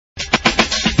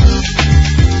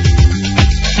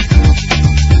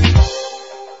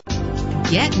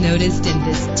noticed in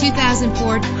this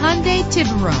 2004 Hyundai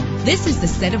Tiburon. This is the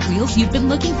set of wheels you've been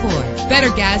looking for. Better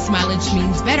gas mileage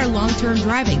means better long-term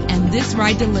driving, and this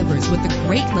ride delivers with a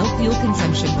great low fuel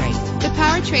consumption rate. The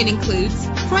powertrain includes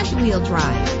front-wheel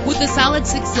drive with a solid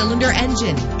 6-cylinder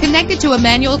engine connected to a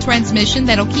manual transmission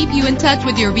that'll keep you in touch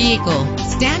with your vehicle.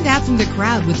 Stand out from the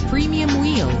crowd with premium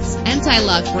wheels.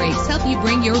 Anti-lock brakes help you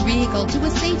bring your vehicle to a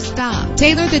safe stop.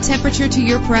 Tailor the temperature to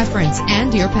your preference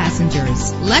and your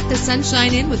passengers. Let the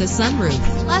sunshine in with a sunroof.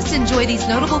 Plus, enjoy these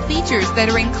notable features that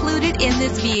are included in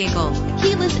this vehicle: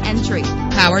 keyless entry,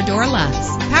 power door locks,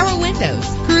 power windows,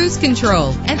 cruise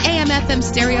control, an AM/FM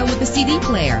stereo with a CD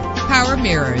player, power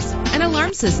mirrors, an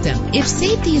alarm system. If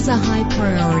safety is a high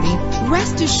priority,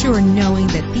 rest assured knowing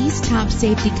that these top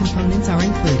safety components are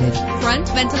included: front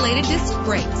ventilated disc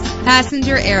brakes,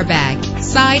 passenger airbag,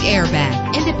 side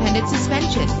airbag, independent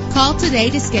suspension. Call today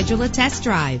to schedule a test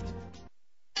drive.